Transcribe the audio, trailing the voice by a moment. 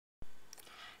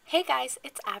Hey guys,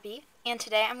 it's Abby, and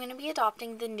today I'm going to be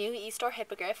adopting the new eStore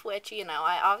Hippogriph, which, you know,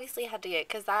 I obviously had to get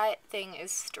because that thing is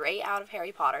straight out of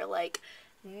Harry Potter. Like,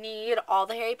 need all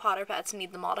the Harry Potter pets,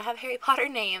 need them all to have Harry Potter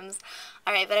names.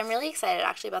 Alright, but I'm really excited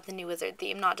actually about the new wizard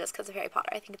theme, not just because of Harry Potter.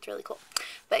 I think it's really cool.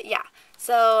 But yeah,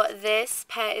 so this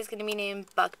pet is going to be named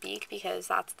Buckbeak because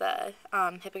that's the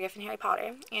Hippogriff in Harry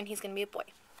Potter, and he's going to be a boy.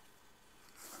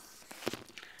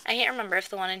 I can't remember if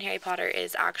the one in Harry Potter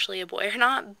is actually a boy or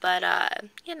not, but,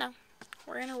 you know,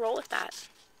 we're gonna roll with that.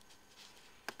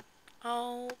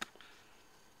 Oh.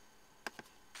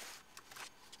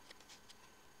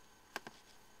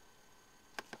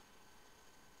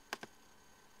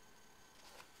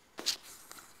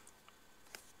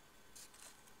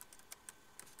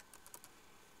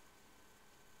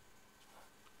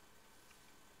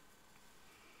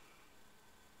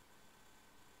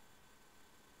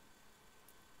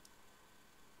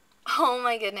 Oh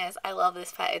my goodness, I love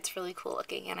this pet. It's really cool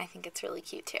looking, and I think it's really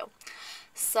cute too.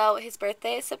 So his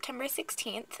birthday is September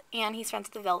 16th, and he's friends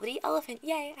with the Velvety Elephant.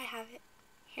 Yay, I have it.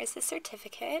 Here's his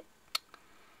certificate.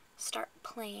 Start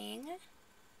playing.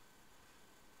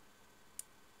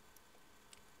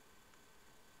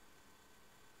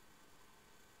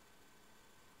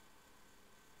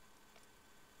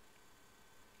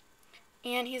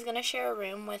 And he's going to share a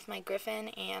room with my griffin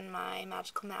and my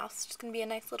magical mouse. It's just going to be a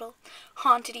nice little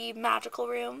haunted-y magical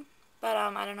room. But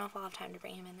I don't know if I'll have time to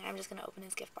bring him in there. I'm just going to open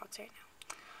his gift box right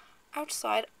now.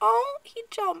 Outside. Oh, he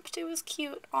jumped. It was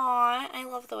cute. Aw, I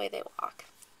love the way they walk.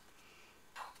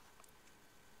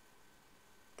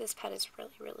 This pet is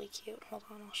really, really cute. Hold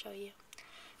on, I'll show you.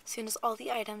 As soon as all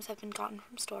the items have been gotten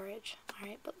from storage.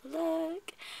 Alright, but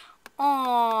look.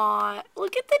 Aw,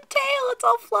 look at the tail. It's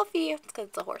all fluffy. It's because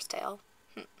it's a horse tail.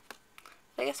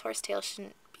 I guess horsetail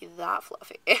shouldn't be that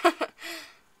fluffy.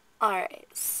 Alright,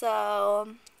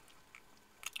 so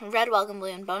red welcome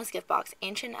balloon, bonus gift box,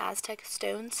 ancient Aztec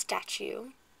stone statue.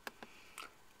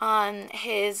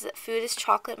 His food is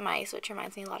chocolate mice, which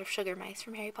reminds me a lot of sugar mice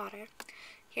from Harry Potter.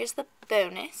 Here's the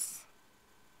bonus.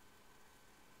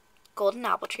 Golden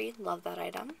apple tree, love that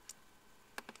item.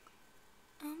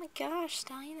 Oh my gosh,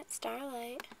 Stallion at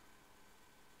Starlight.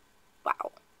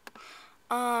 Wow.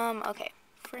 Okay.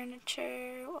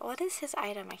 Furniture. What is his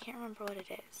item? I can't remember what it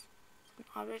is.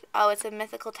 Oh, it's a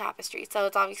mythical tapestry, so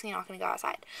it's obviously not going to go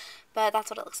outside. But that's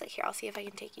what it looks like here. I'll see if I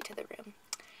can take you to the room.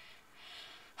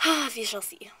 If you shall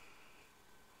see.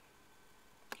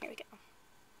 Here we go.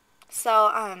 So,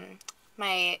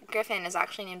 my griffin is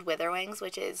actually named Witherwings,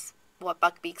 which is what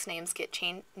Buckbeak's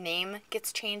name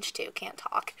gets changed to. Can't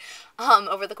talk.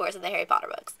 Over the course of the Harry Potter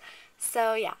books.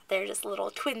 So, yeah, they're just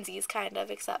little twinsies, kind of,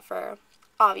 except for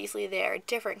obviously, they're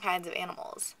different kinds of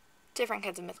animals, different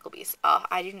kinds of mythical beasts. Oh,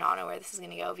 I do not know where this is going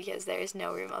to go because there is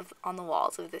no room on the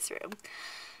walls of this room.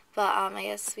 But I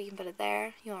guess we can put it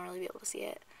there. You won't really be able to see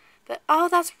it. But, oh,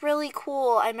 that's really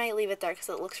cool. I might leave it there because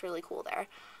it looks really cool there.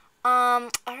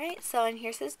 Alright, so, and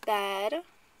here's his bed.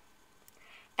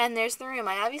 And there's the room.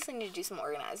 I obviously need to do some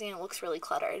organizing. It looks really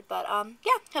cluttered. But,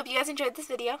 yeah, hope you guys enjoyed this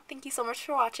video. Thank you so much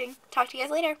for watching. Talk to you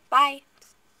guys later. Bye!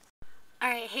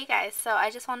 Alright, hey guys, so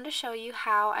I just wanted to show you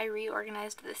how I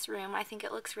reorganized this room. I think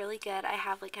it looks really good. I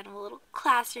have like kind of a little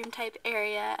classroom type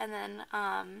area, and then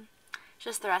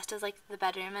just the rest is like the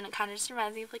bedroom, and it kind of just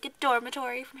reminds me of like a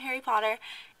dormitory from Harry Potter.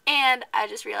 And I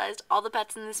just realized all the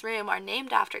pets in this room are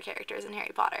named after characters in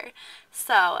Harry Potter.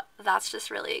 So that's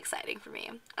just really exciting for me.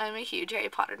 I'm a huge Harry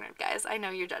Potter nerd, guys. I know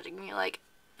you're judging me like,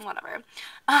 whatever.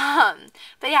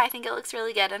 But yeah, I think it looks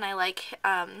really good, and I like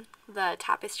the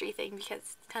tapestry thing because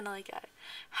it's kind of like a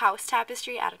house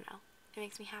tapestry. I don't know. It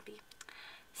makes me happy.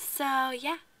 So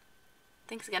yeah,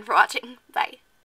 thanks again for watching. Bye.